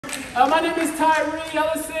My name is Tyré,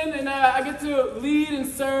 Ellison, and I get to lead and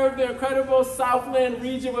serve the incredible Southland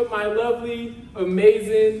region with my lovely,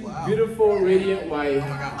 amazing, beautiful, radiant wife,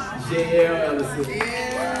 Ellison.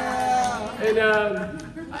 Yeah. And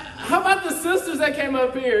how about the sisters that came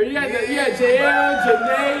up here? You had JL,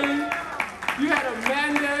 Janae, you had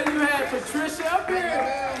Amanda, you had Patricia up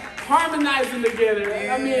here harmonizing together.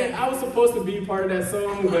 I mean, I was supposed to be part of that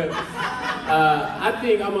song, but I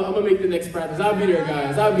think I'm gonna make the next practice. I'll be there,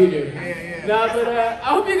 guys. I'll be there. But I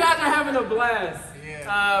hope you guys are having a blast.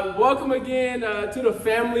 Welcome again to the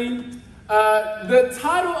family. The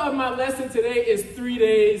title of my lesson today is 3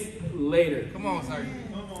 Days Later. Come on, sir.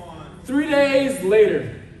 3 days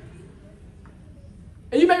later.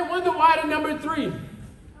 And you may wonder why the number 3.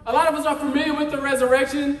 A lot of us are familiar with the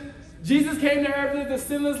resurrection. Jesus came to earth, lived a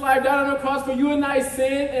sinless life, died on the cross for you and I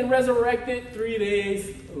sin, and resurrected 3 days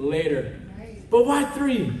later. But why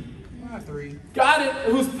 3? Why 3? God,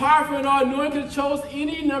 who's powerful and all-knowing, could have chose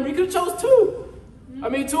any number. He could have chose 2. I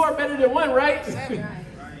mean, 2 are better than 1, right? 7.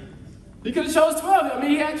 He could have chose 12. I mean,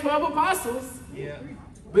 he had 12 apostles. Yeah.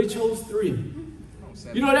 But he chose 3.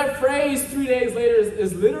 You know, that phrase, 3 days later,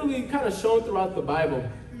 is literally kind of shown throughout the Bible.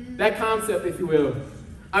 That concept, if you will.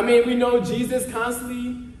 I mean, we know Jesus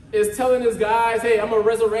constantly is telling his guys, hey, I'm going to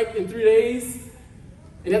resurrect in 3 days.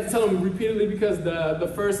 And you have to tell them repeatedly because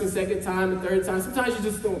the first and second time, the third time, sometimes you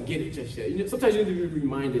just don't get it just yet. Sometimes you need to be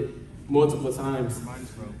reminded multiple times.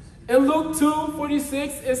 In Luke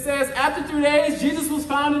 2:46, it says, after 3 days, Jesus was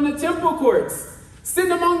found in the temple courts,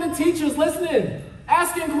 sitting among the teachers, listening,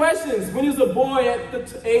 asking questions when he was a boy at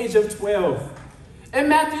the age of 12. In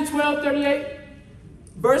Matthew 12:38,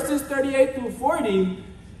 verses 38 through 40,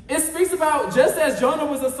 it speaks about just as Jonah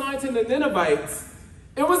was assigned to the Ninevites,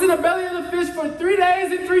 it was in the belly of the fish for 3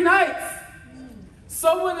 days and 3 nights.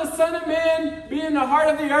 So will the Son of Man be in the heart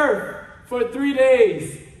of the earth for 3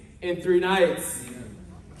 days and 3 nights.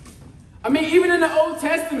 I mean, even in the Old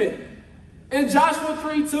Testament, in Joshua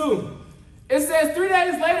 3:2, it says 3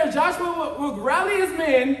 days later, Joshua will rally his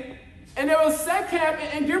men, and they will set camp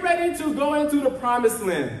and get ready to go into the promised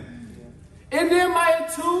land. In Nehemiah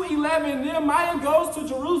 2:11, Nehemiah goes to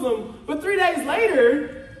Jerusalem, but 3 days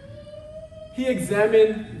later, he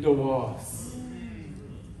examined the walls.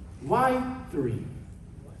 Why 3?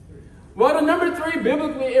 Well, the number 3,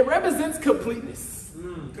 biblically, it represents completeness.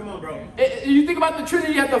 Come on, bro. You think about the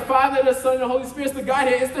Trinity, you have the Father, the Son, and the Holy Spirit, it's the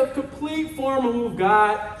Godhead. It's the complete form of who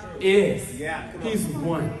God is. Yeah, He's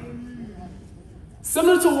one.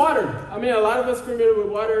 Similar to water. I mean, a lot of us familiar with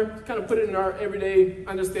water, kind of put it in our everyday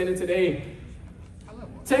understanding today.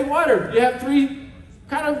 Take water. You have 3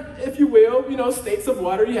 kind of, if you will, states of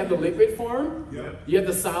water. You have the liquid form, you have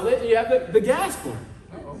the solid, and you have the gas form.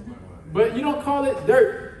 But you don't call it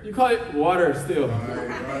dirt. You call it water still,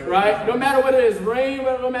 right? No matter whether it's rain,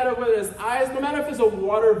 no matter whether it's ice, no matter if it's a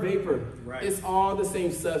water vapor, it's all the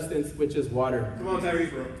same substance, which is water. Come on, Tyree,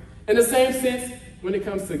 bro. In the same sense, when it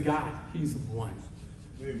comes to God, he's one.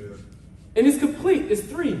 Amen. And he's complete, it's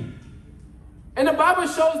 3. And the Bible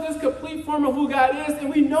shows this complete form of who God is, and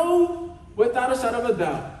we know without a shadow of a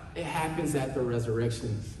doubt, it happens at the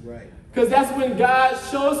resurrection. Right. Because that's when God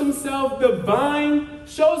shows himself divine,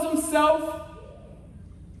 shows himself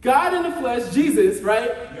God in the flesh, Jesus, right?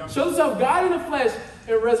 Yeah. Shows himself God in the flesh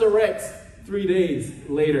and resurrects 3 days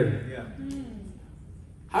later. Yeah.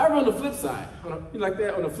 However, on the flip side, you like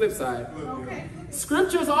that? On the flip side,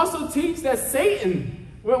 scriptures also teach that Satan,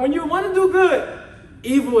 when you want to do good,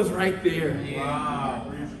 evil is right there.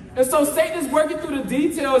 Wow. And so Satan is working through the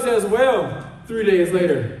details as well 3 days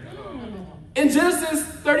later. In Genesis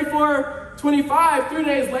 34:25, 3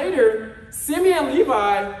 days later, Simeon and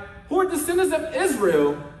Levi, who are descendants of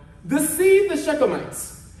Israel, deceived the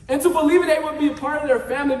Shechemites into believing they would be a part of their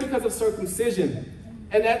family because of circumcision.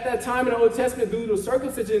 And at that time in the Old Testament, due to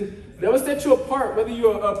circumcision, they would set you apart, whether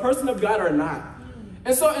you're a person of God or not.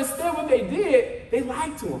 And so instead what they did, they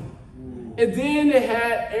lied to them. And then they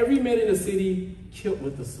had every man in the city killed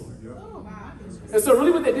with the sword. And so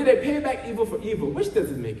really what they did, they paid back evil for evil, which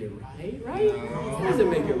doesn't make it right, right? It doesn't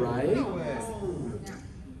make it right.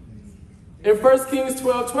 In 1 Kings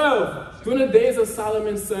 12:12, during the days of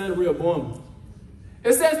Solomon's son Rehoboam,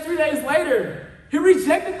 it says 3 days later, he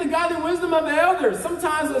rejected the godly wisdom of the elders.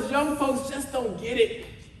 Sometimes as young folks just don't get it.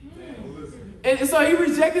 And so he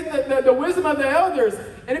rejected the wisdom of the elders,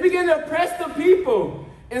 and he began to oppress the people.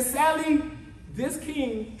 And sadly, this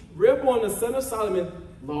king, Rehoboam, the son of Solomon,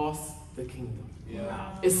 lost the kingdom.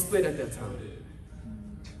 It split at that time.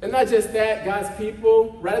 And not just that, God's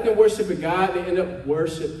people, rather than worshiping God, they end up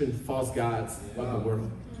worshiping false gods of the world.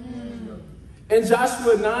 In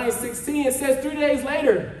Joshua 9:16, it says 3 days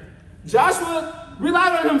later, Joshua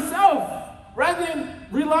relied on himself rather than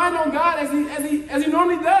relying on God as he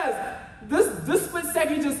normally does. This split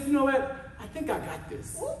second, he just, you know what? I think I got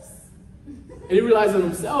this. Oops. And he relies on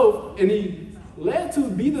himself, and he led to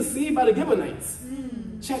be deceived by the Gibeonites.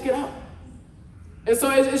 Check it out. And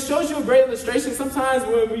so it shows you a great illustration. Sometimes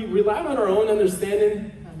when we rely on our own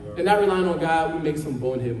understanding and not relying on God, we make some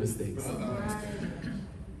bonehead mistakes.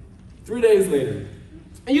 3 days later.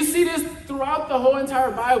 And you see this throughout the whole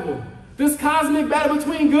entire Bible. This cosmic battle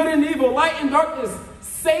between good and evil, light and darkness,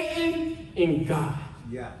 Satan and God.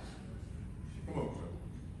 Yeah. Come on, bro.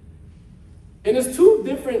 And it's two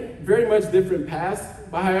different, very much different paths,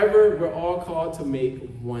 but however, we're all called to make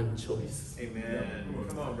one choice. Amen.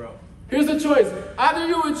 Come on, bro. Here's the choice. Either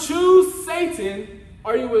you would choose Satan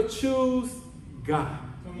or you would choose God.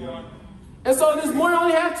 Come on. And so this morning I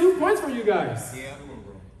only have 2 points for you guys. Yeah. Come on,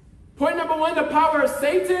 bro. Point number 1, the power of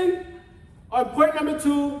Satan, or point number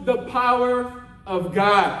 2, the power of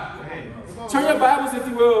God. Hey. Turn your Bibles, if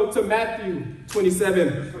you will, to Matthew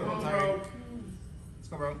 27. Come on, bro. Let's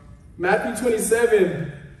go, bro. Matthew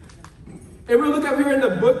 27. And we look up here in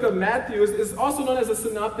the book of Matthew. It's also known as the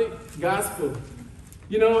Synoptic Gospel.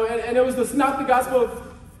 You know, and it was the Synoptic Gospel,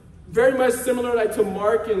 very much similar like to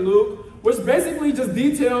Mark and Luke, which basically just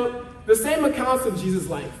detailed the same accounts of Jesus'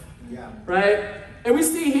 life. Yeah. Right? And we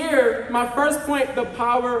see here, my first point, the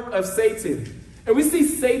power of Satan. And we see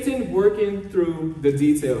Satan working through the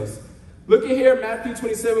details. Look at here, Matthew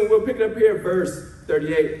 27. We'll pick it up here, verse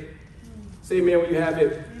 38. Say amen when you have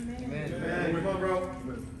it. Amen. Come on, bro.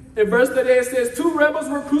 In verse 38, it says, 2 rebels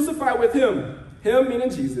were crucified with him. Him meaning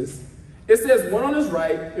Jesus. It says, one on his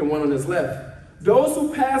right and one on his left. Those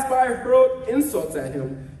who passed by hurled insults at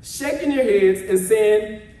him, shaking their heads and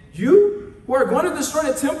saying, you who are going to destroy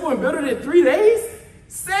the temple and build it in 3 days?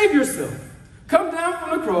 Save yourself. Come down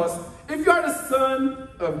from the cross if you are the Son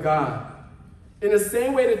of God. In the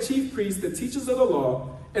same way, the chief priests, the teachers of the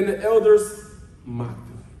law, and the elders mocked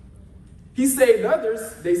him. He saved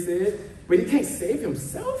others, they said, but he can't save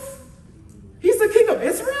himself? He's the king of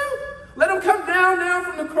Israel? Let him come down now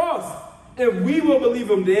from the cross, and we will believe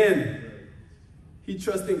him then. He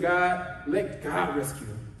trusts in God. Let God rescue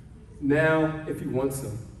him now if he wants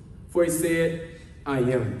him. For he said, I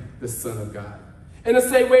am the Son of God. In the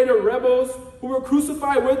same way, the rebels who were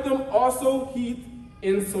crucified with them also heaped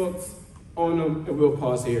insults on them. And we'll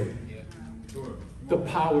pause here. Yeah. Sure. The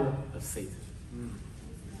power of Satan.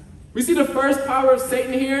 We see the first power of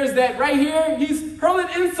Satan here is that right here, he's hurling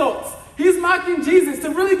insults. He's mocking Jesus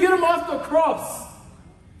to really get him off the cross.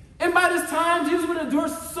 And by this time, Jesus would endure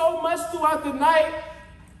so much throughout the night.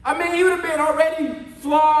 I mean, he would have been already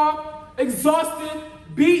flogged, exhausted,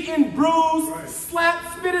 beaten, bruised,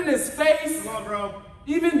 slapped, spit in his face, Come on, bro.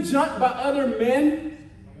 even jumped by other men.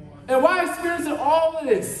 And while experiencing all of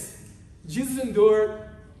this, Jesus endured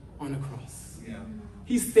on the cross. Yeah.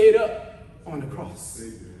 He stayed up on the cross.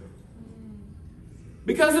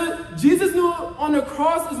 Because Jesus knew on the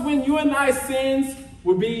cross is when you and I's sins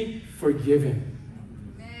will be forgiven.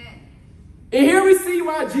 And here we see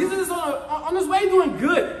why Jesus is on his way doing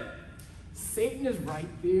good. Satan is right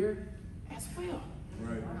there as well.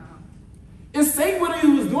 Right. And Satan, what he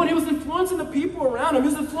was doing, he was influencing the people around him. He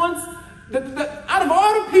was influencing, out of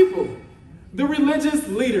all the people, the religious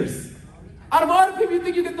leaders. Out of all the people, you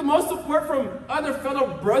think you get the most support from other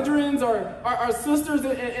fellow brethren or sisters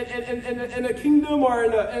in the kingdom or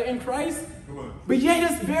in Christ? Come on. But yet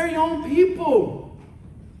his very own people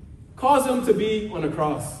caused him to be on the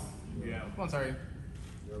cross. Yeah. Come on, sorry.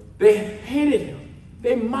 They hated him.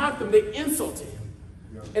 They mocked him. They insulted him.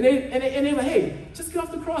 And they were like, hey, just get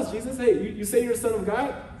off the cross, Jesus. Hey, you say you're the Son of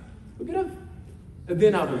God? Well, get up. And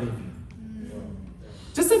then I'll believe you.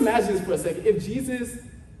 Just imagine this for a second. If Jesus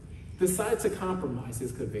decided to compromise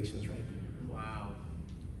his convictions right there. Wow.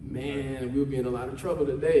 Man, we'll be in a lot of trouble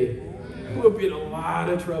today. We'll be in a lot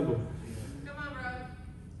of trouble. Come on, bro.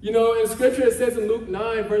 You know, in scripture it says in Luke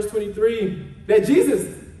 9, verse 23, that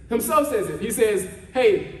Jesus himself says it. He says,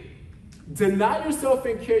 hey, deny yourself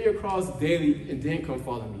and carry your cross daily and then come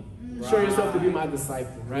follow me. Wow. Show yourself to be my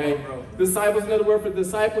disciple, right? Wow. Disciple is another word for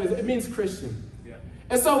disciple. It means Christian. Yeah.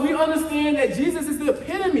 And so we understand that Jesus is the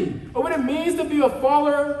epitome of what it means to be a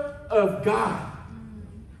follower of God.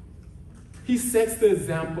 He sets the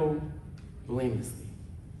example blamelessly.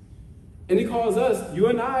 And he calls us, you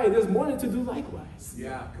and I, this morning to do likewise.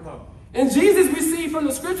 Yeah, come on. And Jesus, we see from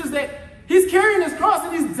the scriptures that he's carrying his cross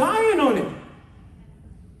and he's dying on it.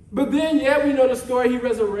 But then, yeah, we know the story. He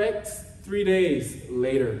resurrects 3 days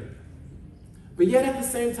later. But yet at the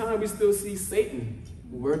same time, we still see Satan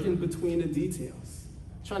working between the details,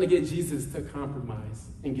 trying to get Jesus to compromise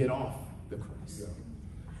and get off the cross. Yeah.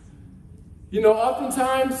 You know,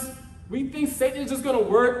 oftentimes we think Satan is just going to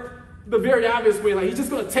work the very obvious way. Like, he's just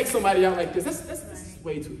going to take somebody out like this. That's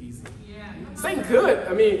way too easy. Yeah. Satan could.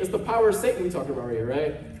 I mean, it's the power of Satan we're talking about right here,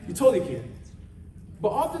 right? You totally can. But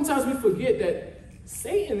oftentimes we forget that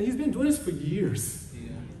Satan, he's been doing this for years. Yeah.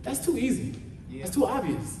 That's too easy. Yeah. That's too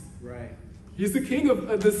obvious. Right. He's the king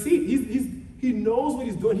of deceit. He knows what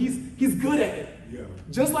he's doing. He's good at it. Yeah.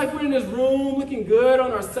 Just like we're in this room looking good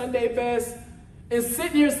on our Sunday best, and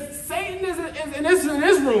sitting here, Satan is in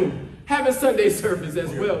this room having Sunday service as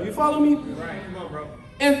well. You follow me? Right. Come on, bro.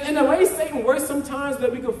 And the way Satan works sometimes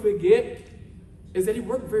that we can forget is that he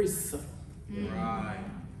works very subtle. Right.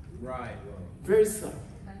 Right. Very subtle.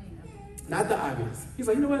 Not the obvious. He's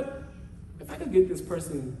like, you know what? If I could get this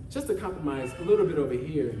person just to compromise a little bit over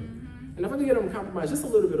here, and if I can get them to compromise just a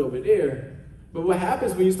little bit over there, but what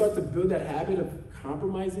happens when you start to build that habit of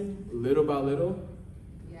compromising little by little,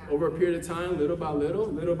 over a period of time, little by little,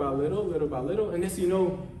 little by little, little by little, and next you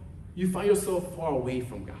know, you find yourself far away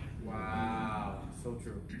from God. Wow. So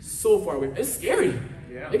true. So far away. It's scary.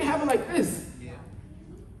 Yeah. It can happen like this. Yeah.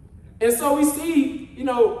 And so we see, you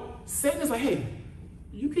know, Satan is like, hey,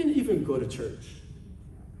 you can even go to church.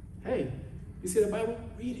 Hey, you see the Bible?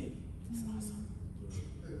 Read it. It's awesome.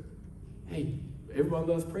 Hey, everyone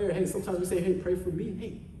loves prayer. Hey, sometimes we say, hey, pray for me.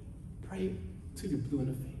 Hey, pray till you're blue in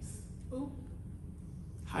the face. Ooh.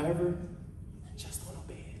 However, just don't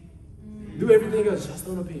obey it. Do everything else, just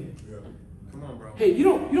don't obey it. Yeah. Come on, bro. Hey, you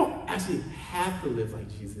don't actually have to live like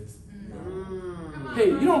Jesus. Hey,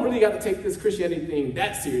 you don't really got to take this Christianity thing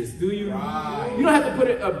that serious, do you? Right. You don't have to put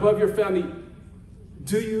it above your family,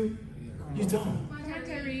 do you? You don't.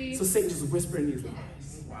 So Satan just whispering these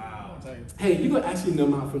lies. Wow. Hey, you're going to actually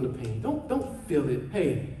numb out from the pain. Don't feel it.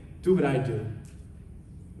 Hey, do what I do.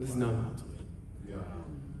 Let's numb out to it. Yeah.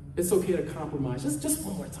 It's okay to compromise. Just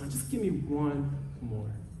one more time. Just give me one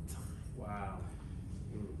more time. Wow.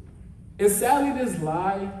 And sadly, this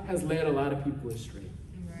lie has led a lot of people astray,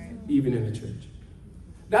 even in the church.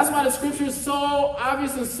 That's why the scripture is so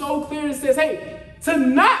obvious and so clear. It says, hey, to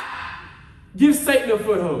not give Satan a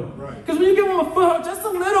foothold. Because when you give him a foothold just a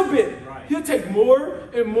little bit, he'll take more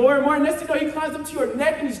and more and more. And next thing you know, he climbs up to your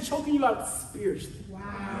neck and he's choking you out spiritually. Wow.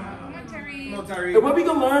 Come on, Tyré. Come on, Tyré. And what we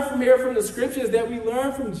can learn from here from the scripture is that we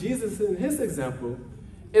learn from Jesus in his example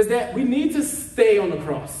is that we need to stay on the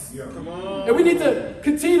cross. Yeah. Come on. And we need to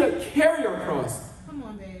continue to carry our cross. Come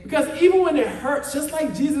on, babe. Because even when it hurts, just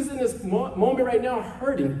like Jesus in this moment right now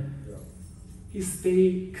hurting, he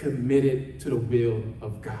stayed committed to the will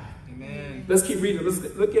of God. Amen. Let's keep reading. Let's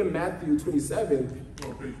look at Matthew 27.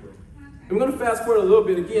 And we're going to fast forward a little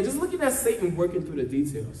bit again. Just looking at Satan working through the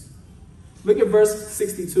details. Look at verse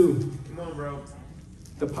 62. Come on, bro.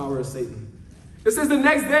 The power of Satan. It says the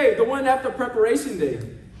next day, the one after preparation day.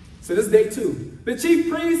 So this is day 2. The chief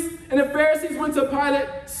priests and the Pharisees went to Pilate.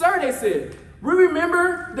 Sir, they said, we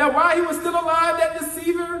remember that while he was still alive, that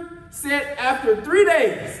deceiver said, after 3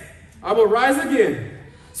 days, I will rise again.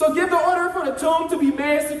 So give the order for the tomb to be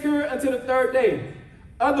made secure until the 3rd day.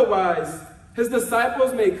 Otherwise, his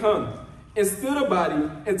disciples may come and steal the body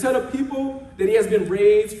and tell the people that he has been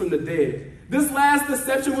raised from the dead. This last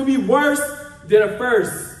deception will be worse than the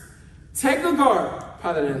first. Take the guard,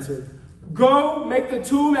 Pilate answered. Go make the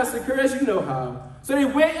tomb as secure as you know how. So they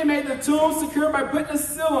went and made the tomb secure by putting a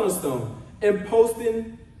seal on the stone and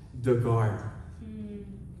posting the guard.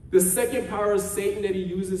 The second power of Satan that he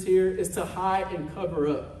uses here is to hide and cover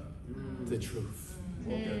up the truth.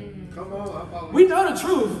 Okay. Come on. We know the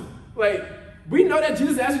truth. Like, we know that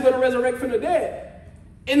Jesus is actually going to resurrect from the dead.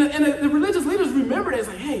 And the religious leaders remember that. It's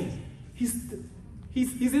like, hey, he's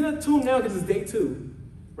in a tomb now because it's day 2.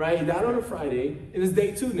 Right? He died on a Friday, and it's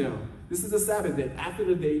day 2 now. This is the Sabbath day, after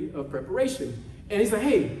the day of preparation. And he's like,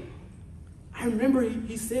 hey, I remember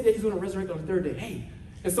he said that he's going to resurrect on the 3rd day. Hey.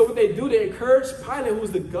 And so what they do, they encourage Pilate, who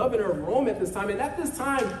was the governor of Rome at this time. And at this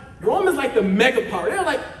time, Rome is like the mega power. They're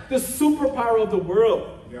like the superpower of the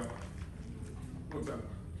world. Yeah. What's that?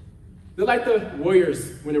 They're like the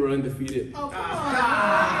Warriors when they were undefeated. Oh, come on.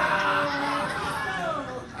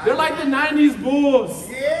 They're like the 90s Bulls.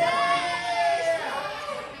 Yeah.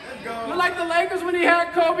 Let's go. They're like the Lakers when they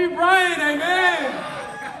had Kobe Bryant. Amen.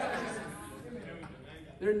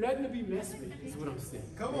 They're nothing to be messed with, is what I'm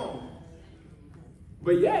saying. Come on.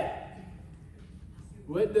 But yet,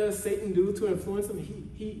 what does Satan do to influence him?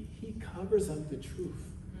 He covers up the truth.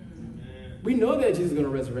 Amen. We know that Jesus is going to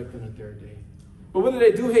resurrect on the 3rd day. But what do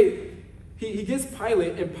they do? Hey, he gets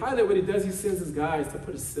Pilate, and Pilate, what he does, he sends his guys to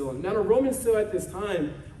put a seal on. Now, the Roman seal at this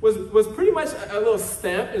time was pretty much a little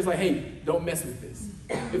stamp. It's like, hey, don't mess with this.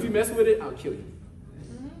 If you mess with it, I'll kill you.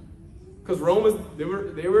 Because Rome was, they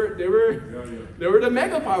were the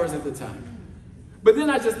mega powers at the time. But then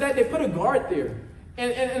not just that, they put a guard there.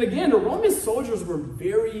 And again, the Roman soldiers were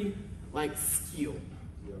very, like, skilled.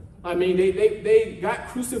 I mean, they got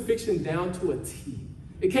crucifixion down to a T.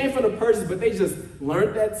 It came from the Persians, but they just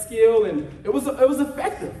learned that skill, and it was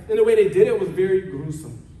effective. And the way they did it was very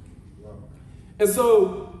gruesome. And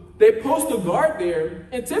so they post a guard there,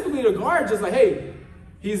 and typically the guard just like, hey,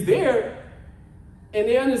 he's there. And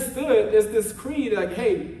they understood there's this creed like,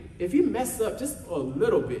 hey, if you mess up just a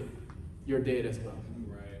little bit, you're dead as well.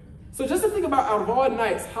 Right. So just to think about, out of all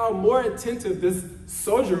nights, how more attentive this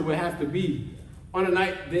soldier would have to be on a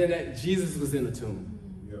night than that Jesus was in the tomb.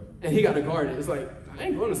 Yep. And he got to guard it. It's like, I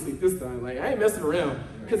ain't going to sleep this time. Like, I ain't messing around,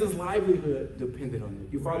 because his livelihood depended on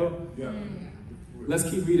it. You follow? Yeah. Let's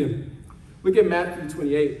keep reading. Look at Matthew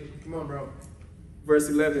 28. Come on, bro. Verse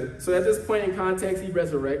 11. So at this point in context, he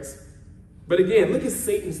resurrects. But again, look at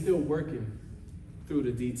Satan still working through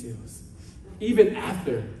the details, even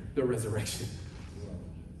after the resurrection.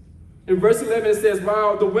 In verse 11, it says,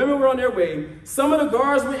 while the women were on their way, some of the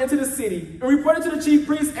guards went into the city and reported to the chief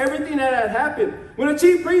priests everything that had happened. When the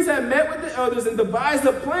chief priests had met with the elders and devised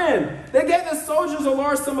a plan, they gave the soldiers a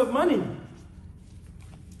large sum of money,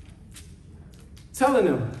 telling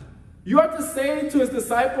them, you are to say to his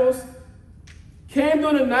disciples, came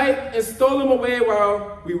during the night and stole them away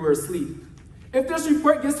while we were asleep. If this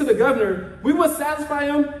report gets to the governor, we will satisfy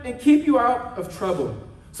him and keep you out of trouble.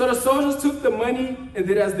 So the soldiers took the money and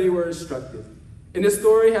did as they were instructed. And this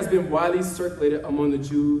story has been widely circulated among the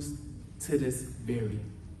Jews to this very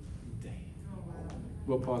day.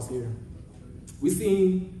 We'll pause here. We've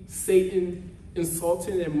seen Satan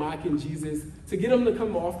insulting and mocking Jesus to get him to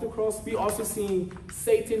come off the cross. We also seen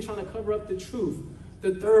Satan trying to cover up the truth.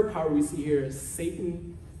 The third power we see here is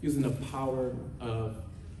Satan using the power of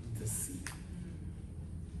deceit.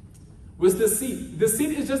 What's deceit?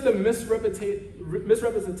 Deceit is just a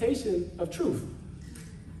misrepresentation of truth.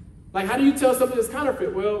 Like, how do you tell something is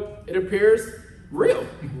counterfeit? Well, it appears real.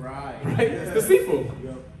 Right? It's deceitful.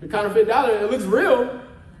 Yep. The counterfeit dollar, it looks real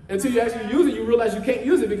until you actually use it. You realize you can't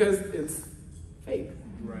use it because it's fake.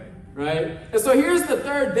 Right? And so here's the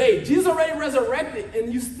third day. Jesus already resurrected,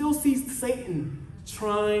 and you still see Satan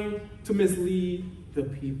trying to mislead the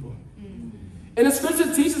people. And the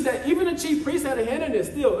scripture teaches that even the chief priests had a hand in this.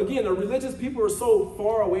 Still, again, the religious people were so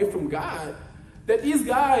far away from God that these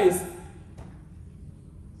guys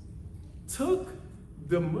took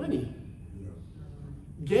the money,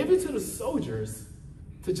 gave it to the soldiers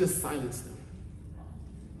to just silence them.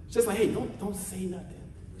 Just like, hey, don't say nothing.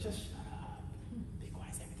 Just shut up. Be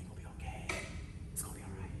quiet. Everything will be okay. It's going to be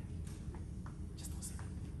all right. Just don't say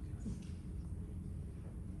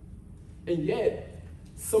nothing. And yet,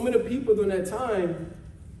 some of the people during that time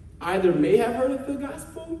either may have heard of the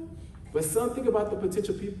gospel, but some think about the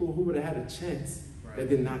potential people who would have had a chance that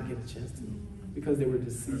did not get a chance to, because they were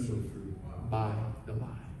deceived by the lie.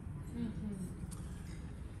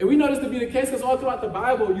 And we know this to be the case because all throughout the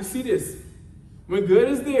Bible, you see this. When good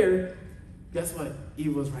is there, guess what?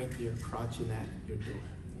 Evil is right there, crouching at your door.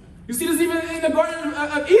 You see this even in the Garden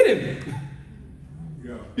of Eden.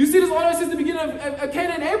 Yeah. You see this all the way since the beginning of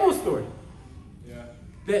Cain and Abel's story.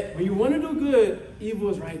 That when you want to do good,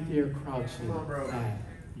 evil is right there crouching at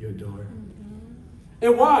your door.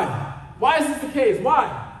 And why? Why is this the case?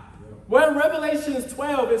 Why? Well, in Revelation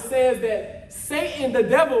 12, it says that Satan, the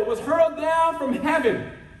devil, was hurled down from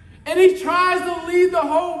heaven. And he tries to lead the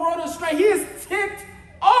whole world astray. He is ticked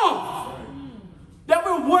off that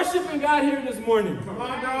we're worshiping God here this morning. Come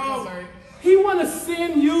on, dog. He wants to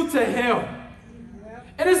send you to hell.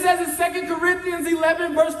 And it says in 2 Corinthians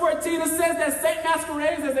 11, verse 14, it says that Satan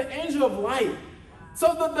masquerades as an angel of light.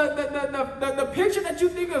 So the picture that you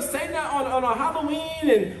think of Satan on a Halloween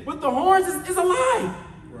and with the horns is a lie.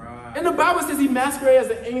 Right. And the Bible says he masquerades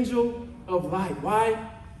as an angel of light. Why?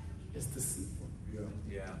 It's deceitful.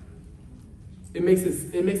 Yeah. It makes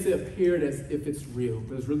it appear as if it's real,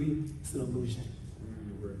 but it's an illusion.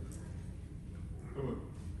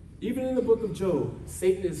 Even in the book of Job,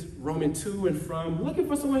 Satan is roaming to and from, looking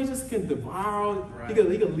for someone he just can devour. Right. He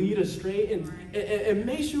can lead astray and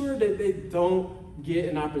make sure that they don't get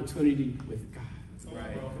an opportunity with God.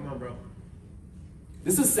 Right. Come on, bro.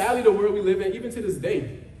 This is sadly the world we live in, even to this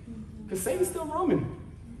day. Because Satan's still roaming.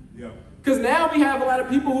 Yeah. Because now we have a lot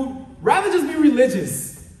of people who rather just be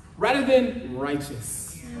religious rather than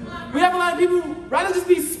righteous. Yeah. We have a lot of people who rather just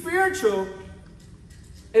be spiritual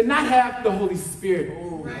and not have the Holy Spirit.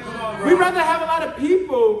 We'd rather have a lot of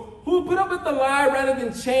people who put up with the lie rather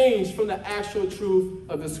than change from the actual truth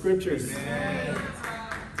of the scriptures.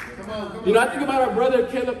 Come on. You know, I think about our brother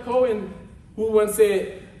Caleb Cohen, who once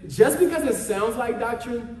said, just because it sounds like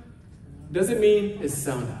doctrine doesn't mean it's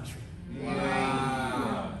sound doctrine. Wow.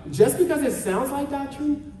 just because it sounds like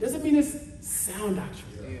doctrine doesn't mean it's sound doctrine.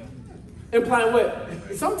 Implying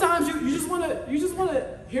what? Sometimes you just want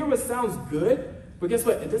to hear what sounds good, but guess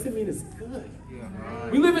what? It doesn't mean it's good.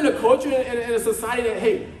 We live in a culture and in a society that,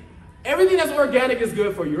 hey, everything that's organic is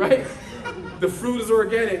good for you, right? The fruit is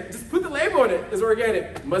organic. Just put the label on it. It's organic.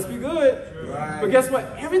 It must be good. Right. But guess what?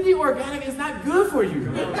 Everything organic is not good for you.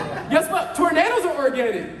 Guess what? Tornadoes are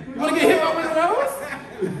organic. You want to get hit by one of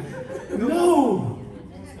those? No.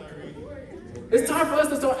 It's time for us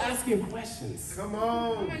to start asking questions. Come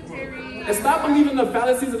on. And stop believing the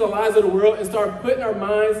fallacies and the lies of the world and start putting our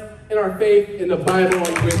minds and our faith in the Bible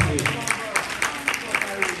and with me.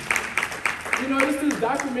 You know, there's this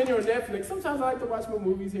documentary on Netflix. Sometimes I like to watch my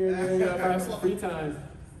movies here and there if I have some free time.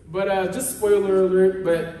 But just spoiler alert,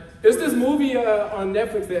 but there's this movie on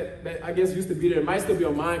Netflix that I guess used to be there. It might still be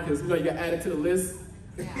on mine because, you know, you got added to the list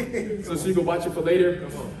so you can watch it for later.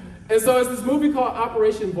 And so it's this movie called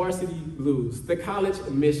Operation Varsity Blues, the college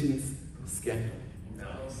admissions scandal.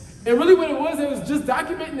 And really what it was just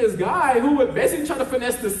documenting this guy who would basically try to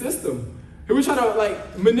finesse the system. He would try to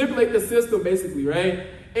like manipulate the system basically, right?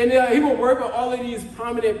 And he would work with all of these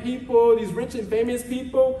prominent people, these rich and famous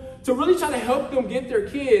people, to really try to help them get their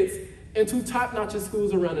kids into top-notch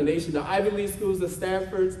schools around the nation. The Ivy League schools, the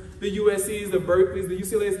Stanfords, the USCs, the Berkeleys, the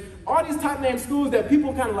UCLAs, all these top-name schools that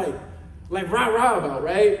people kind of like rah-rah about,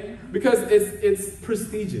 right? Because it's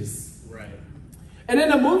prestigious. Right. And in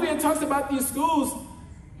the movie, it talks about these schools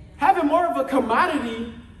having more of a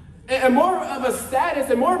commodity and more of a status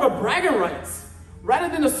and more of a bragging rights, rather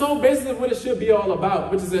than the sole basis of what it should be all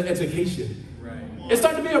about, which is an education. Right. It's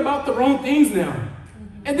starting to be about the wrong things now.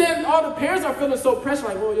 And then all the parents are feeling so pressured,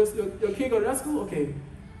 like, well, your kid go to that school? Okay,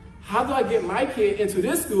 how do I get my kid into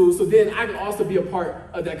this school so then I can also be a part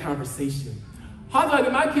of that conversation? How do I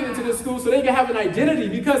get my kid into this school so they can have an identity?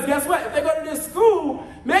 Because guess what? If they go to this school,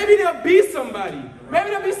 maybe they'll be somebody. Maybe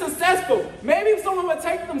they'll be successful. Maybe someone will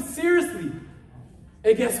take them seriously.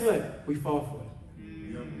 And guess what? We fall for it.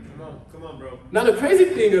 Come on, bro. Now, the crazy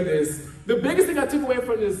thing of this, the biggest thing I took away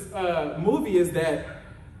from this movie is that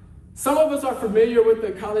some of us are familiar with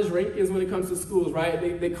the college rankings when it comes to schools,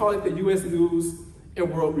 right? They call it the U.S. News and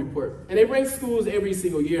World Report. And they rank schools every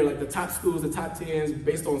single year, like the top schools, the top 10s,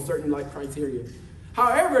 based on certain like criteria.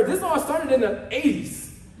 However, this all started in the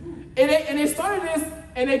 80s. And they started this,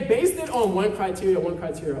 and they based it on one criteria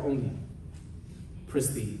only.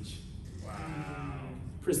 Prestige. Wow.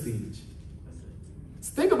 Prestige.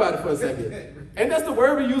 Think about it for a second. And that's the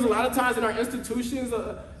word we use a lot of times in our institutions.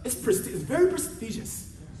 It's very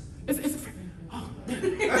prestigious. It's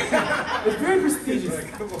very prestigious.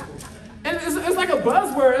 And it's like a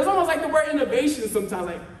buzzword. It's almost like the word innovation sometimes.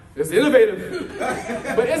 Like, it's innovative.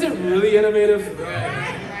 But is it really innovative?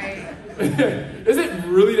 Right. Is it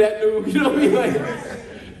really that new? You know what I mean? Like,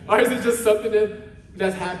 or is it just something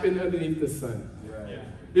that's happened underneath the sun? Right.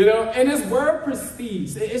 You know, and this word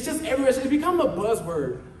prestige, it's just everywhere. It's become a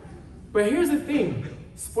buzzword. But here's the thing,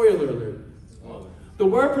 spoiler alert. The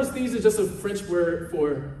word prestige is just a French word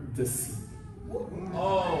for deceit.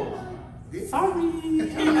 Oh. Sorry.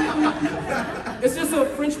 It's just a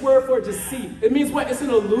French word for deceit. It means what? It's an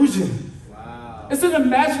illusion. Wow. It's an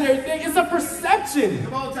imaginary thing. It's a perception.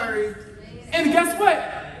 Come on, Tyré. And guess what?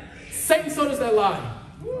 Satan sold us that lie.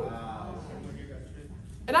 Wow.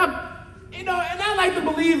 And I like to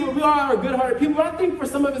believe we all are good-hearted people, but I think for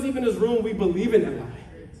some of us, even in this room, we believe in that lie.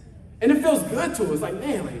 And it feels good to us. Like,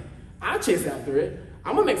 man, like, I'll chase after it.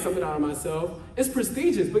 I'm going to make something out of myself. It's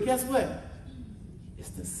prestigious, but guess what? It's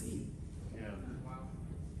deceit. Yeah. Wow.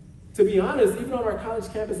 To be honest, even on our college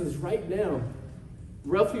campuses right now,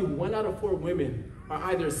 roughly 1 out of 4 women are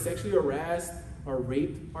either sexually harassed or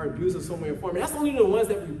raped or abused in some way or form. And that's only the ones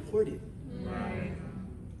that report it. Right.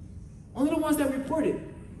 Only the ones that report it.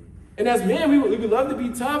 And as men, we love to be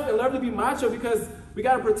tough and love to be macho because we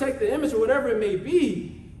got to protect the image or whatever it may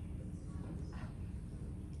be.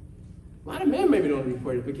 A lot of men maybe don't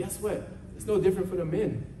report it, but guess what? It's no different for the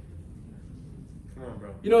men. Come on,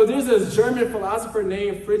 bro. You know, there's a German philosopher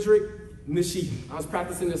named Friedrich Nietzsche. I was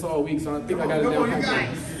practicing this all week, so I think I got it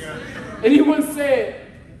down. And he once said,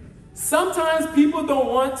 sometimes people don't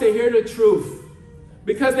want to hear the truth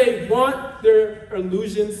because they want their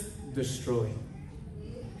illusions destroyed.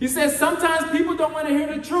 He says sometimes people don't want to hear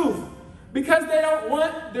the truth because they don't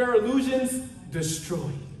want their illusions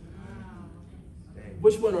destroyed.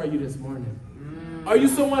 Which one are you this morning? Are you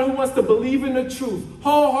someone who wants to believe in the truth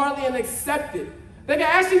wholeheartedly and accept it? That can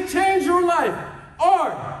actually change your life?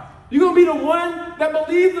 Or you're going to be the one that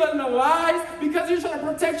believes in the lies because you're trying to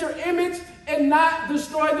protect your image and not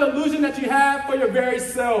destroy the illusion that you have for your very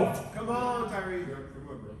self? Come on, Tyré. Come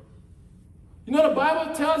on, bro. You know, the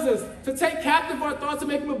Bible tells us to take captive our thoughts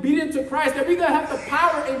and make them obedient to Christ, that we're going to have the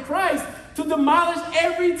power in Christ to demolish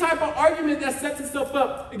every type of argument that sets itself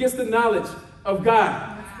up against the knowledge of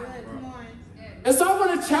God. That's good. Come on. And so I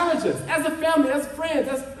want to challenge us as a family, as friends,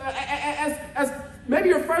 as maybe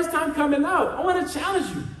your first time coming out. I want to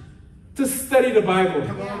challenge you to study the Bible.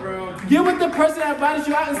 Come on, bro. Get with the person that invited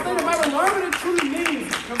you out and study the Bible. Learn what it truly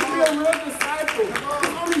means to be a real disciple.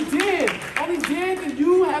 Only then can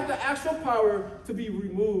you have the actual power to be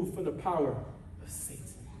removed from the power of Satan.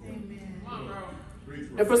 Amen. Come on, bro.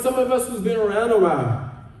 And for some of us who's been around a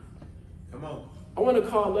while, Come on. I want to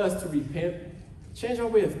call us to repent, change our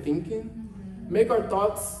way of thinking, make our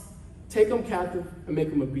thoughts, take them captive, and make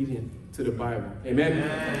them obedient to the Bible.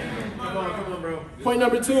 Amen? Come on, bro. Point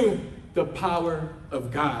number 2, the power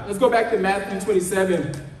of God. Let's go back to Matthew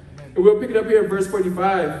 27, and we'll pick it up here in verse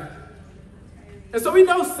 45. And so we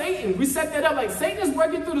know Satan. We set that up like Satan is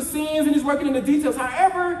working through the scenes and he's working in the details.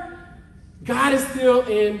 However, God is still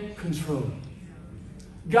in control.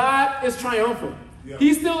 God is triumphant. Yeah.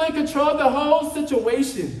 He's still in control of the whole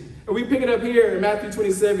situation. And we pick it up here in Matthew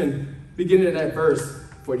 27, beginning at verse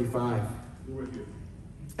 45.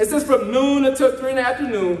 It says, from noon until 3 in the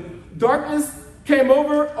afternoon, darkness came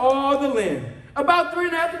over all the land. About 3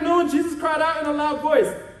 in the afternoon, Jesus cried out in a loud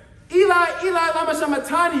voice, Eli, Eli, lama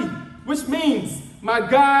sabachthani, which means, my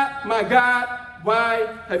God,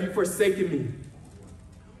 why have you forsaken me?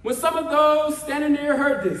 When some of those standing near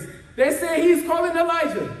heard this, they said, he's calling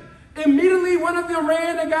Elijah. Immediately, one of them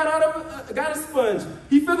ran and got a sponge.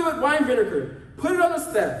 He filled it with wine vinegar, put it on a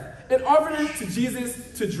staff, and offered it to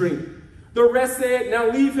Jesus to drink. The rest said, now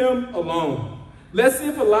leave him alone. Let's see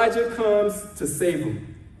if Elijah comes to save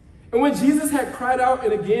him. And when Jesus had cried out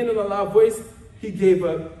and again in a loud voice, he gave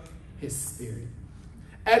up his spirit.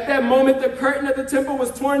 At that moment, the curtain of the temple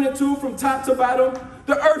was torn in two from top to bottom.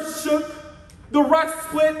 The earth shook, the rocks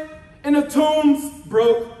split, and the tombs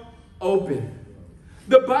broke open.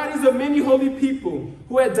 The bodies of many holy people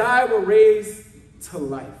who had died were raised to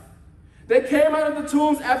life. They came out of the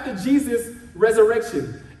tombs after Jesus'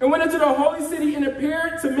 resurrection and went into the holy city and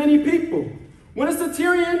appeared to many people. When the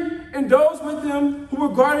centurion and those with him who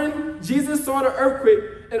were guarding Jesus saw the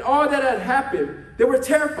earthquake and all that had happened, they were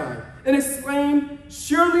terrified and exclaimed,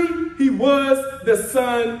 surely he was the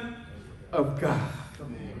Son of God.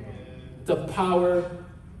 The power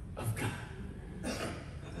of God.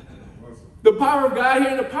 The power of God here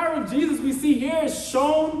and the power of Jesus we see here is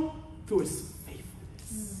shown through his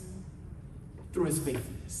faithfulness. Through his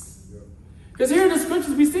faithfulness. Because here in the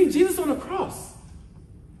scriptures we see Jesus on the cross.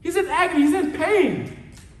 He's in agony, he's in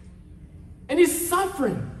pain. And he's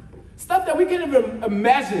suffering. Stuff that we can't even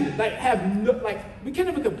imagine, we can't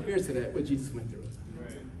even compare to that, what Jesus went through.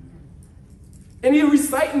 Right. And he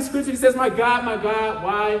reciting scripture, he says, my God,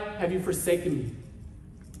 why have you forsaken me?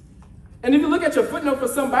 And if you look at your footnote for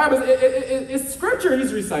some Bibles, it's scripture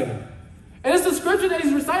he's reciting. And it's the scripture that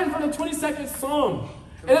he's reciting from the 22nd Psalm.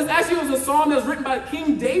 And it was a psalm that was written by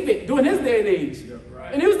King David during his day and age. Yeah,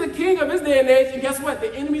 right. And he was the king of his day and age, and guess what?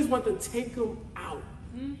 The enemies want to take him out.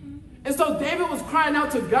 Mm-hmm. And so David was crying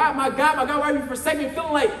out to God, why have you forsaken me?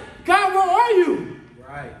 Feeling like, God, where are you?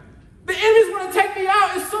 Right. The enemies want to take me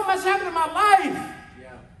out. There's so much happening in my life.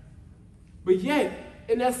 Yeah. But yet,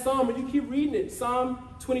 in that psalm, when you keep reading it, Psalm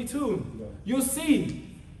 22, you'll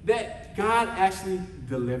see that God actually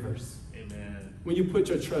delivers. Amen. When you put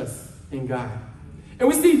your trust in God. And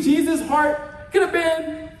we see Jesus' heart could have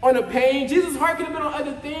been on the pain. Jesus' heart could have been on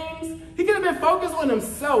other things. He could have been focused on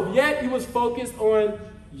himself, yet he was focused on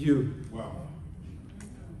you. Wow.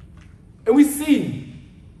 And we see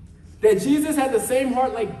that Jesus had the same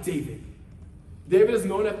heart like David. David is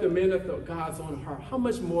known after men after God's own heart. How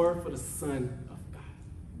much more for the Son of God?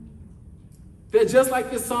 That just like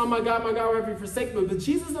this psalm, my God, why have you forsaken me? But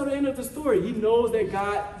Jesus, at the end of the story, he knows that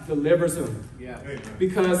God delivers him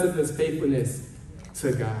because of his faithfulness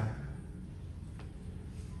to God.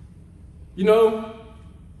 You know,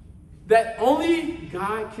 that only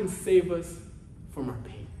God can save us from our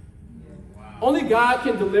pain. Wow. Only God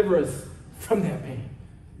can deliver us from that pain.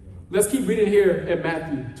 Let's keep reading here in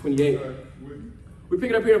Matthew 28. We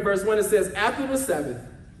pick it up here in verse 1. It says, after the Sabbath,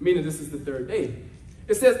 meaning this is the third day.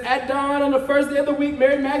 It says, at dawn on the first day of the week,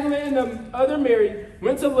 Mary Magdalene and the other Mary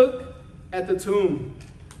went to look at the tomb.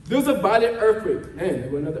 There was a violent earthquake. Man, there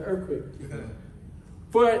was another earthquake.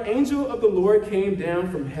 For an angel of the Lord came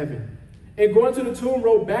down from heaven, and going to the tomb,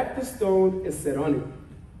 rolled back the stone and sat on it.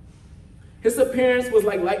 His appearance was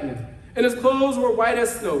like lightning, and his clothes were white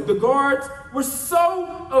as snow. The guards were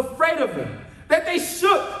so afraid of him that they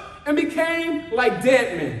shook and became like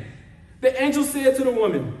dead men. The angel said to the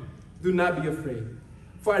woman, do not be afraid,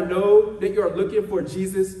 For I know that you are looking for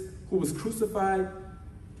Jesus who was crucified.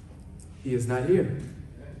 He is not here.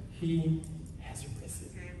 He has risen.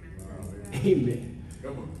 Amen.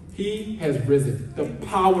 He has risen. The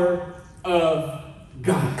power of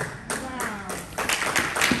God.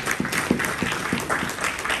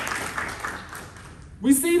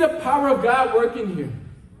 We see the power of God working here.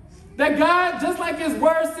 That God, just like his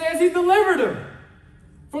word says, he delivered him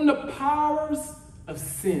from the powers of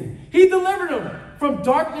sin. He delivered him from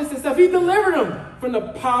darkness and stuff. He delivered him from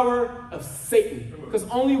the power of Satan. Because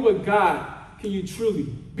only with God can you truly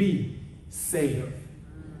be saved.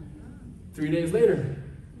 3 days later,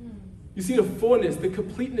 you see the fullness, the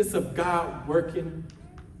completeness of God working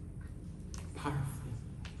powerfully.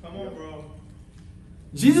 Come on, bro.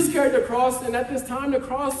 Jesus carried the cross, and at this time, the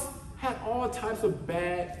cross had all types of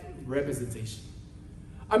bad representation.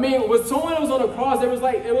 I mean, when someone was on the cross, it was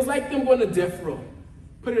like them going to death row.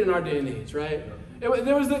 Put it in our day and age, right? There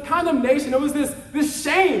was the condemnation. There was this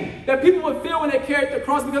shame that people would feel when they carried the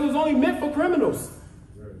cross because it was only meant for criminals.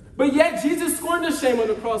 But yet, Jesus scorned the shame on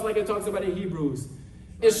the cross like it talks about in Hebrews.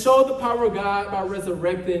 It showed the power of God by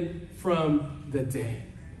resurrecting from the dead.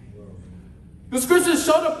 The scriptures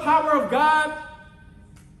show the power of God.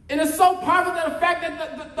 And it's so powerful that the fact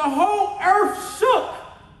that the whole earth shook.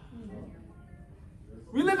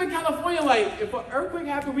 We live in California, like, if an earthquake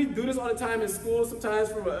happened, we do this all the time in school, sometimes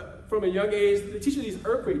from a young age. They teach you these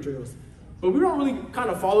earthquake drills. But we don't really kind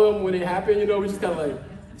of follow them when they happen, you know, we just kind of like,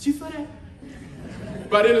 did you feel that?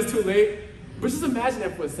 But then it's too late. But just imagine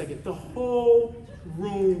that for a second. The whole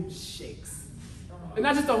room shakes. And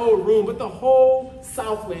not just the whole room, but the whole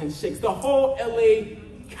Southland shakes. The whole LA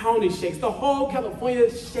County shakes. The whole California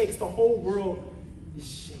shakes. The whole world is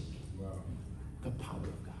shaking. Wow. The power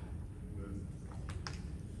of God.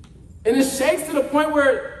 And it shakes to the point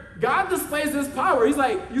where God displays this power. He's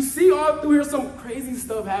like, you see all through here some crazy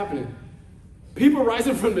stuff happening. People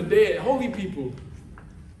rising from the dead, holy people.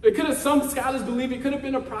 It could have, some scholars believe it could have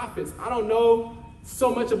been the prophets. I don't know so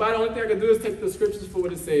much about it. The only thing I can do is take the scriptures for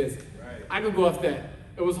what it says. Right. I could go off that.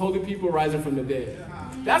 It was holy people rising from the dead.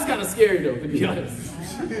 That's kind of scary though, to be honest.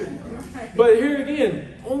 But here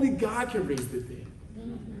again, only God can raise the dead.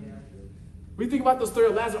 We think about the story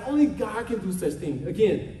of Lazarus. Only God can do such things.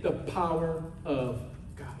 Again, the power of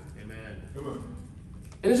God. Amen. Come on.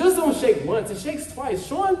 And it just don't shake once. It shakes twice.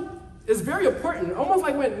 Showing is very important. Almost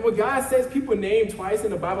like when God says people name twice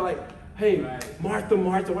in the Bible, like, hey, right. Martha,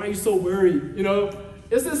 Martha, why are you so worried? You know,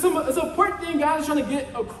 it's an important thing God is trying to get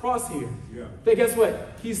across here. Yeah. That guess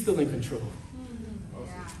what? He's still in control. Mm-hmm.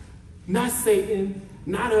 Yeah. Not Satan,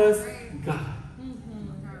 not us, God.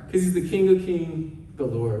 Because he's the King of kings, the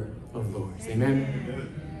Lord of lords. Amen?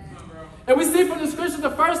 And we see from the scriptures, the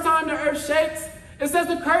first time the earth shakes, it says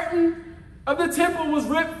the curtain of the temple was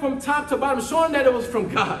ripped from top to bottom, showing that it was from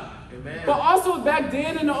God. Amen. But also back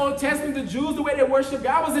then in the Old Testament, the Jews, the way they worshiped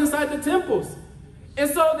God was inside the temples. And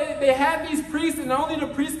so they had these priests, and only the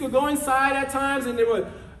priests could go inside at times, and they would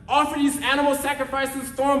offer these animal sacrifices,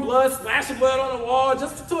 storm blood, splash of blood on the wall,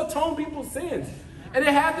 just to atone people's sins. And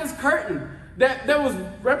they had this curtain that was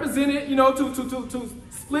represented, you know, to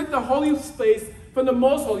split the holy space from the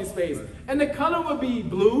most holy space. And the color would be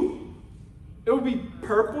blue, it would be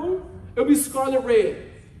purple, it would be scarlet red.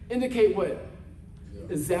 Indicate what?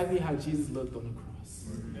 Exactly how Jesus looked on the cross.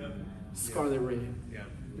 Scarlet red,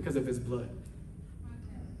 because of his blood.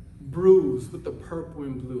 Bruised with the purple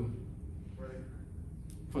and blue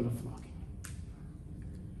from the flogging.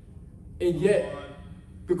 And yet,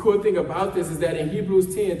 the cool thing about this is that in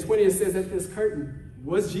Hebrews 10:20, it says that this curtain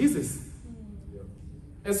was Jesus.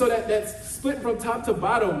 And so that split from top to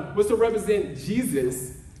bottom was to represent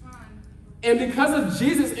Jesus. And because of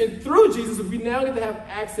Jesus and through Jesus, we now get to have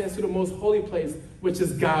access to the most holy place, which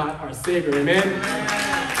is God, our Savior. Amen?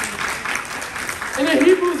 And in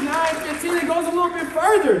Hebrews 9:15, it goes a little bit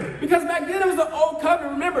further. Because back then it was the old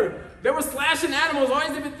covenant. Remember, they were slashing animals, all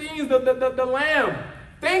these different things, the lamb.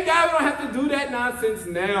 Thank God we don't have to do that nonsense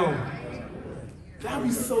now. That would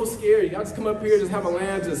be so scary. Y'all just come up here, just have a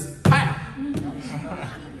lamb, just pow.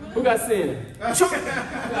 Who got sin? That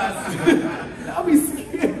would be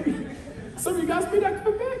scary. Some of you guys may not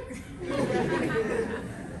come back.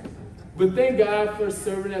 But thank God for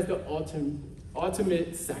serving as the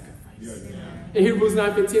ultimate sacrifice. In Hebrews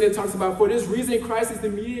 9:15, it talks about, for this reason Christ is the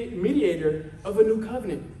mediator of a new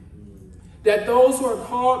covenant, that those who are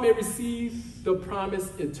called may receive the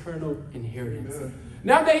promised eternal inheritance. Amen.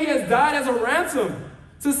 Now that he has died as a ransom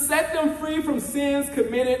to set them free from sins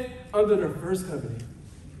committed under the first covenant.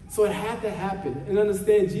 So it had to happen. And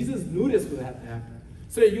understand, Jesus knew this would have to happen,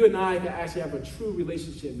 so that you and I can actually have a true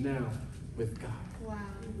relationship now with God. Wow.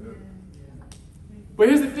 But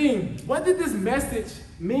here's the thing. What did this message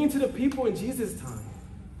mean to the people in Jesus' time?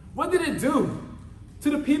 What did it do to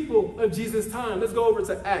the people of Jesus' time? Let's go over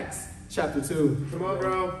to Acts chapter 2. Come on,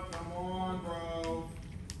 bro. Come on, bro.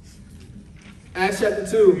 Acts chapter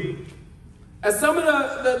 2. As some of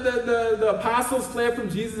the apostles fled from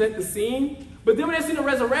Jesus at the scene, but then when they seen the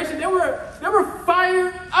resurrection, they were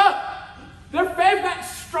fired up. Their faith got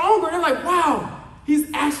stronger. They're like, wow,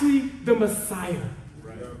 he's actually the Messiah.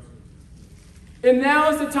 Right. And now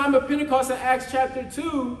it's the time of Pentecost in Acts chapter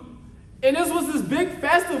 2. And this was this big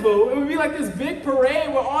festival. It would be like this big parade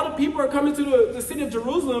where all the people are coming to the city of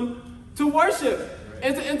Jerusalem to worship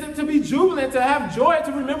and to be jubilant, to have joy,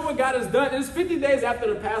 to remember what God has done. And it's 50 days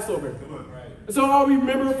after the Passover. Come on. And so all we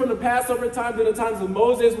remember from the Passover time to the times of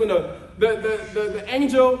Moses when the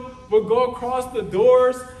angel would go across the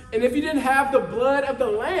doors. And if you didn't have the blood of the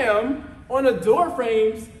lamb on the door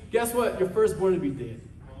frames, guess what? Your firstborn would be dead.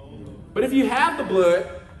 But if you have the blood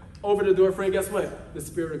over the door frame, guess what? The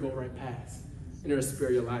Spirit will go right past, and it'll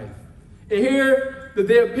spare your life. And here, the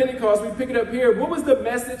day of Pentecost, we pick it up here. What was the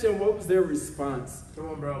message and what was their response? Come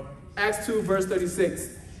on, bro. Acts 2, verse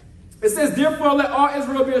 36. It says, therefore, let all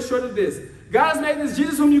Israel be assured of this. God has made this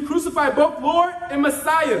Jesus whom you crucified both Lord and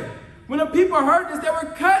Messiah. When the people heard this, they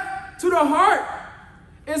were cut to the heart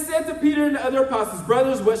and said to Peter and the other apostles,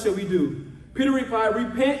 brothers, what shall we do? Peter replied,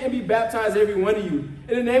 repent and be baptized, every one of you,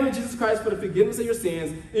 in the name of Jesus Christ for the forgiveness of your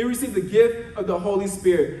sins, and you receive the gift of the Holy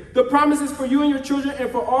Spirit. The promise is for you and your children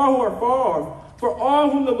and for all who are far off, for all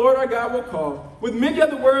whom the Lord our God will call. With many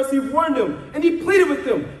other words, he warned them, and he pleaded with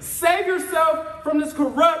them, save yourself from this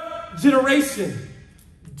corrupt generation.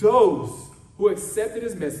 Those who accepted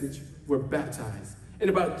his message were baptized, and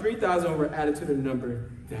about 3,000 were added to the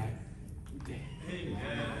number that day.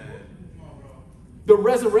 Amen. The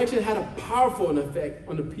resurrection had a powerful effect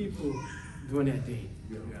on the people during that day.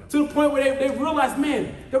 Yeah. To the point where they realized,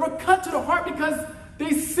 man, they were cut to the heart because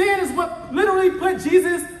their sin is what literally put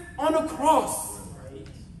Jesus on the cross. Right.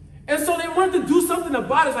 And so they wanted to do something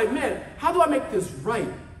about it. It's like, man, how do I make this right?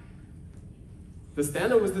 The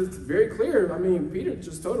standard was very clear. I mean, Peter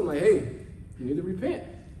just told him, like, hey, you need to repent.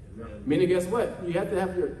 Right. Meaning, guess what? You have to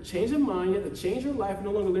have your change of mind. You have to change your life. You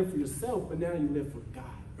no longer live for yourself, but now you live for God.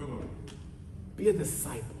 Come on. Be a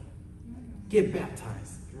disciple. Get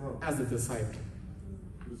baptized as a disciple.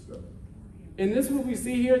 And this is what we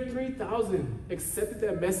see here. 3,000 accepted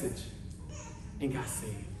that message and got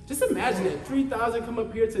saved. Just imagine that 3,000 come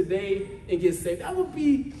up here today and get saved. That would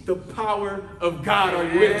be the power of God on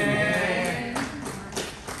with you.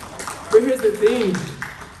 But here's the thing.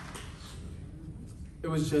 It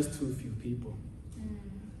was just too few people.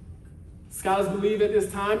 Scholars believe at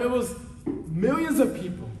this time it was millions of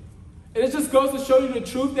people. And it just goes to show you the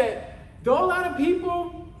truth that though a lot of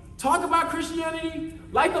people talk about Christianity,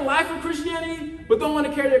 like the life of Christianity, but don't want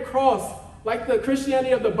to carry their cross, like the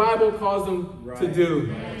Christianity of the Bible calls them to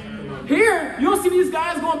do. Right. Here, you don't see these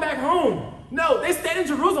guys going back home. No, they stayed in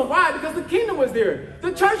Jerusalem. Why? Because the kingdom was there.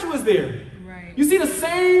 The church was there. Right. You see the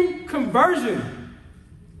same conversion.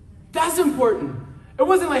 That's important. It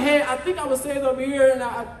wasn't like, hey, I think I was saved over here,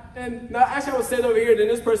 actually I was saved over here, then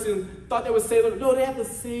this person thought they were saved over. No, they had the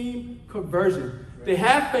same conversion. They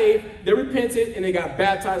had faith, they repented, and they got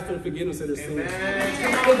baptized for the forgiveness of their sins.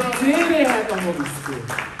 And then they had the Holy Spirit.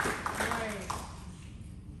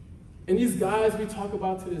 And these guys we talk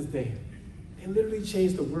about to this day, they literally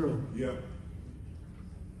changed the world. Yeah.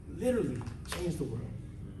 Literally changed the world.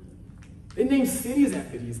 They named cities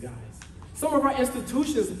after these guys. Some of our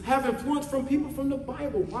institutions have influence from people from the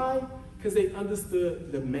Bible. Why? Because they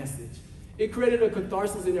understood the message. It created a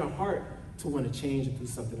catharsis in their heart to want to change and do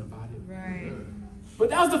something about it. Right. But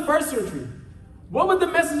that was the first century. What would the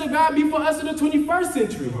message of God be for us in the 21st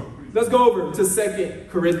century? Let's go over to 2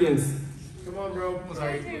 Corinthians. Come on, bro.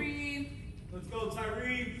 Tyré. Let's go,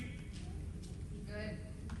 Tyré. Good.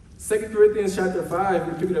 2 Corinthians chapter 5.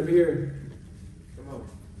 We pick it up here.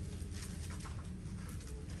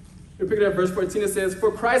 We pick it up verse 14. It says,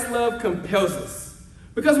 for Christ's love compels us,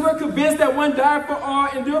 because we're convinced that one died for all,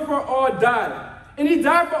 and therefore all died. And he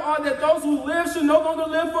died for all, that those who live should no longer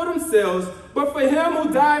live for themselves, but for him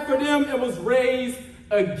who died for them and was raised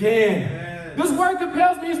again. Amen. This word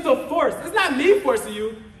compels means to force. It's not me forcing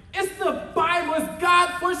you. It's the Bible. It's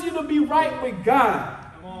God forcing you to be right with God.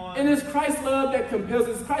 And it's Christ's love that compels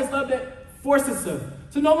us. It's Christ's love that forces us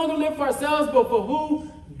to no longer live for ourselves, but for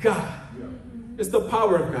who? God. Yeah. It's the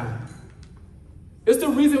power of God. It's the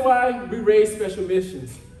reason why we raise special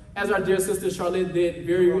missions. As our dear sister Charlotte did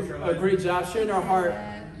a great job sharing our heart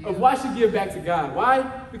of why she give back to God. Why?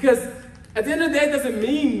 Because at the end of the day, it doesn't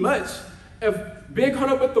mean much if being caught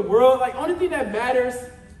up with the world. Like, only thing that matters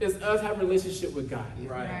is us having a relationship with God.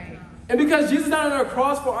 Right. And because Jesus died on our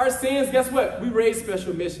cross for our sins, guess what? We raise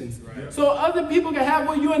special missions. Right. So other people can have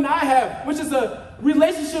what you and I have, which is a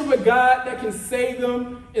relationship with God that can save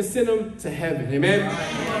them and send them to heaven. Amen?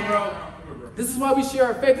 Right. Come on, bro. This is why we share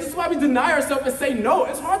our faith. This is why we deny ourselves and say no.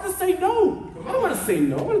 It's hard to say no. I don't want to say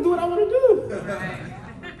no. I want to do what I want to do.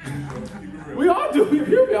 We all do. You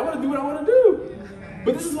hear me? I want to do what I want to do.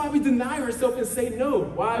 But this is why we deny ourselves and say no.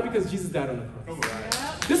 Why? Because Jesus died on the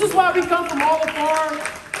cross. This is why we come from all afar,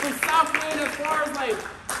 from Southland, as far as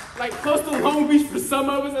like close to Long Beach for some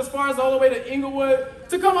of us, as far as all the way to Inglewood,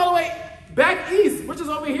 to come all the way back east, which is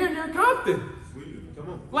over here near Compton. Come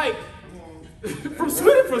on. Like, from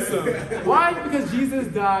Sweden for some. Why? Because Jesus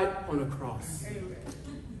died on a cross.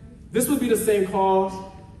 This would be the same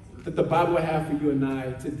call that the Bible would have for you and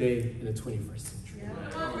I today in the 21st century.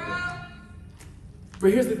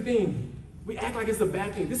 But here's the thing. We act like it's a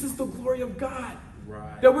bad thing. This is the glory of God.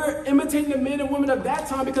 Right. That we're imitating the men and women of that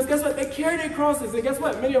time, because guess what? They carried their crosses, and guess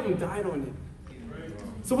what? Many of them died on it.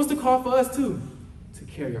 So what's the call for us too? To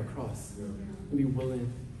carry our cross and be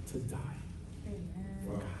willing to die.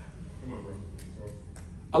 Wow. Come on, bro.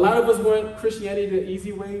 A lot of us want Christianity the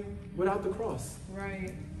easy way without the cross.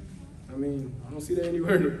 Right. I mean, I don't see that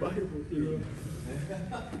anywhere in the Bible, you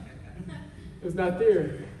know. It's not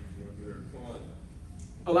there.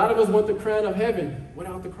 A lot of us want the crown of heaven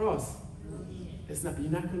without the cross. It's not,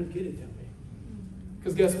 you're not going to get it that way.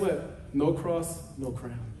 Because guess what? No cross, no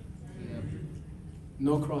crown.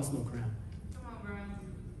 No cross, no crown. Come on, bro.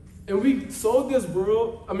 And we sold this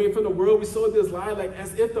world, from the world, we sold this lie like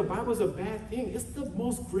as if the Bible is a bad thing. It's the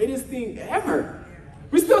most greatest thing ever.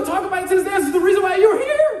 We still talk about it to this day. It's the reason why you're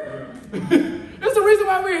here. It's the reason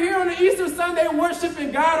why we're here on the Easter Sunday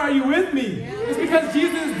worshiping God. Are you with me? It's because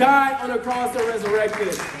Jesus died on the cross and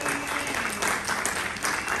resurrected.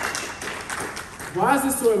 Why is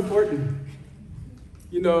this so important?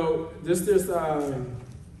 You know, just there's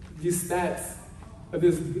these stats of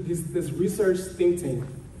this research think tank.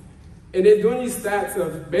 And they're doing these stats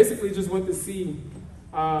of basically just want to see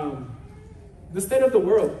the state of the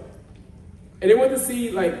world. And they want to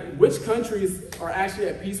see like which countries are actually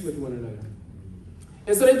at peace with one another.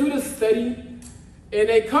 And so they do this study, and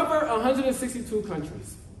they cover 162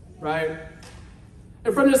 countries, right?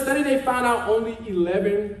 And from the study, they found out only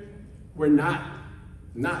 11 were not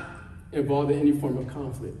involved in any form of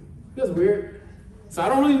conflict. That's weird. So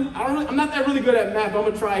I'm not that really good at math, but I'm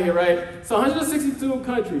gonna try here, right? So 162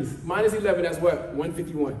 countries, minus 11, that's what?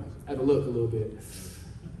 151. I had to look a little bit.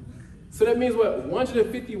 So that means what?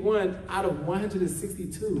 151 out of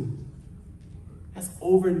 162. That's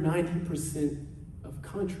over 90% of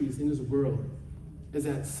countries in this world is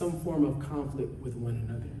at some form of conflict with one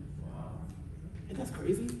another. And that's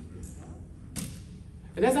crazy.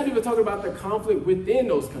 And that's not even talking about the conflict within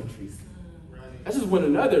those countries. That's just one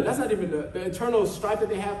another. That's not even the internal strife that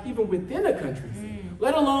they have even within the countries,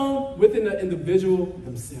 let alone within the individual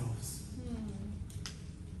themselves.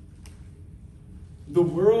 The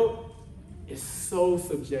world is so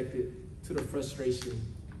subjected to the frustration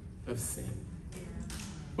of sin.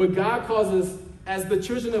 But God calls us, as the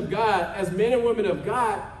children of God, as men and women of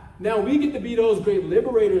God, now we get to be those great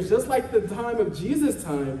liberators, just like the time of Jesus'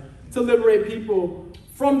 time, to liberate people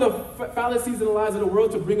from the fallacies and the lies of the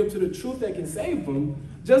world, to bring them to the truth that can save them.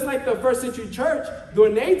 Just like the first century church,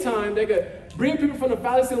 during their time, they could bring people from the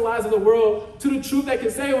fallacies and lies of the world to the truth that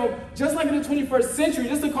can save them. Just like in the 21st century,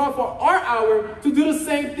 just to call for our hour to do the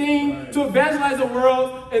same thing, to evangelize the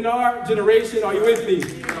world in our generation. Are you with me?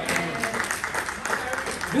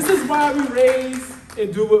 This is why we raise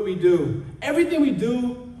and do what we do. Everything we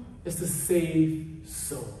do is to save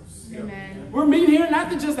souls. Amen. We're meeting here not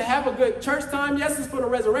to just to have a good church time. Yes, it's for the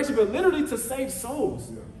resurrection, but literally to save souls.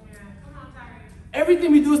 Come on, Tyré.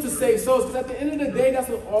 Everything we do is to save souls, because at the end of the day, that's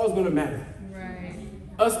what all is going to matter. Right.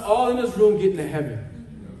 Us all in this room getting to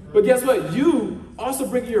heaven. But guess what? You also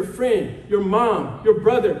bring your friend, your mom, your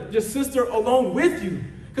brother, your sister along with you.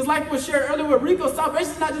 Because like was shared earlier with Rico,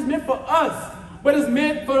 salvation is not just meant for us, but it's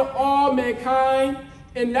meant for all mankind.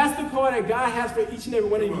 And that's the call that God has for each and every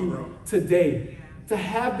one of you today. To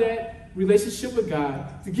have that relationship with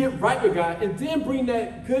God, to get right with God, and then bring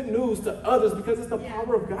that good news to others, because it's the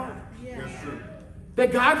power of God. Yeah.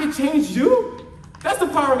 That God can change you. That's the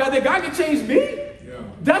power of God. That God can change me.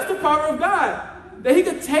 That's the power of God. That he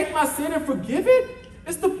could take my sin and forgive it.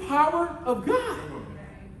 It's the power of God.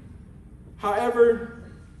 However,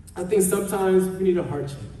 I think sometimes we need a heart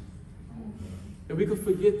check. And we could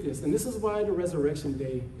forget this. And this is why the resurrection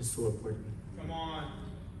day is so important. Come on.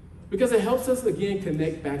 Because it helps us, again,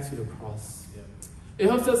 connect back to the cross. It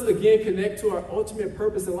helps us, again, connect to our ultimate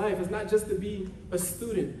purpose in life. It's not just to be a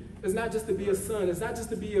student. It's not just to be a son. It's not just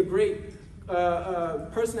to be a great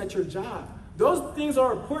person at your job. Those things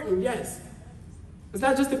are important, yes. It's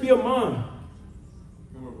not just to be a mom.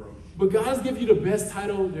 Come on, bro. But God has given you the best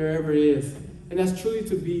title there ever is. And that's truly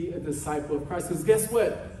to be a disciple of Christ. Because guess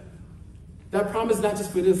what? That promise is not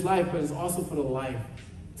just for this life, but it's also for the life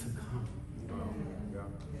to come.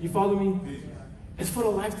 You follow me? It's for the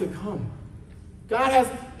life to come. God has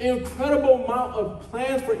an incredible amount of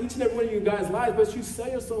plans for each and every one of you guys' lives, but you sell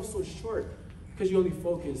yourself so short because you only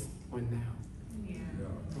focus on now. Yeah.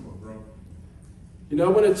 Come on, bro. You know, I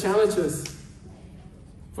want to challenge us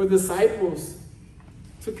for disciples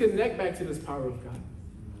to connect back to this power of God.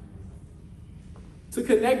 To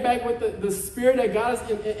connect back with the spirit that God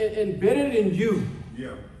has embedded in you.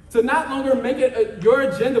 Yeah. To not longer make it your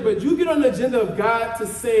agenda, but you get on the agenda of God to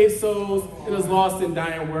save souls in this lost and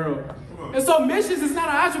dying world. And so missions is not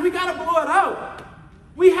an option. We got to blow it out.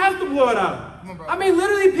 We have to blow it out. I mean,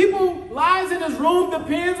 literally, people's lives in this room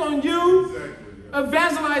depends on you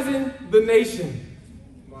evangelizing the nation.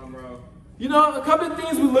 Come on, bro. You know, a couple of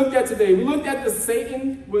things we looked at today. We looked at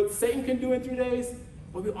what Satan can do in 3 days,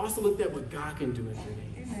 but we also looked at what God can do in 3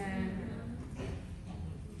 days. Amen.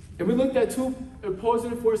 And we looked at two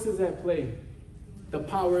opposing forces at play. The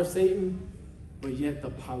power of Satan, but yet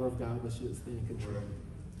the power of God, which should stay in control.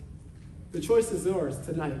 The choice is yours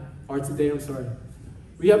tonight, or today, I'm sorry.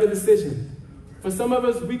 We have a decision. For some of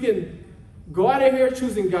us, we can go out of here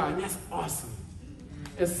choosing God, and that's awesome.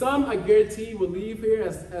 And some, I guarantee, will leave here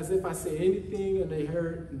as if I say anything and they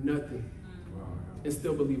heard nothing and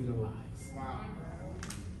still believe in the lies. Wow.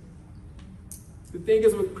 The thing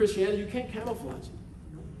is with Christianity, you can't camouflage it.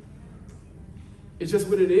 It's just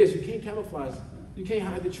what it is. You can't camouflage it. You can't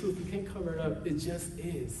hide the truth. You can't cover it up. It just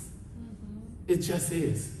is. It just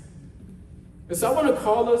is. And so I want to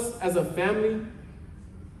call us as a family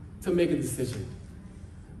to make a decision.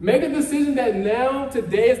 Make a decision that now,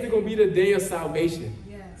 today is going to be the day of salvation.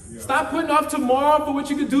 Yes. Yeah. Stop putting off tomorrow for what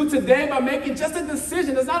you can do today by making just a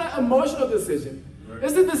decision. It's not an emotional decision. Right.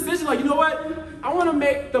 It's a decision like, you know what? I want to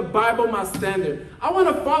make the Bible my standard. I want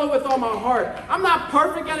to follow with all my heart. I'm not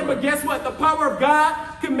perfect at it, but guess what? The power of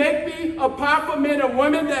God can make me a powerful man and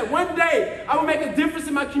woman that one day I will make a difference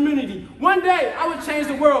in my community. One day I will change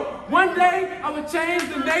the world. One day I will change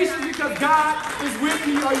the nations because God is with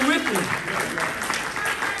me. Are you with me?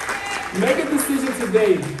 Make a decision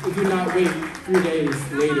today and do not wait 3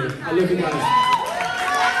 days later. I love you guys.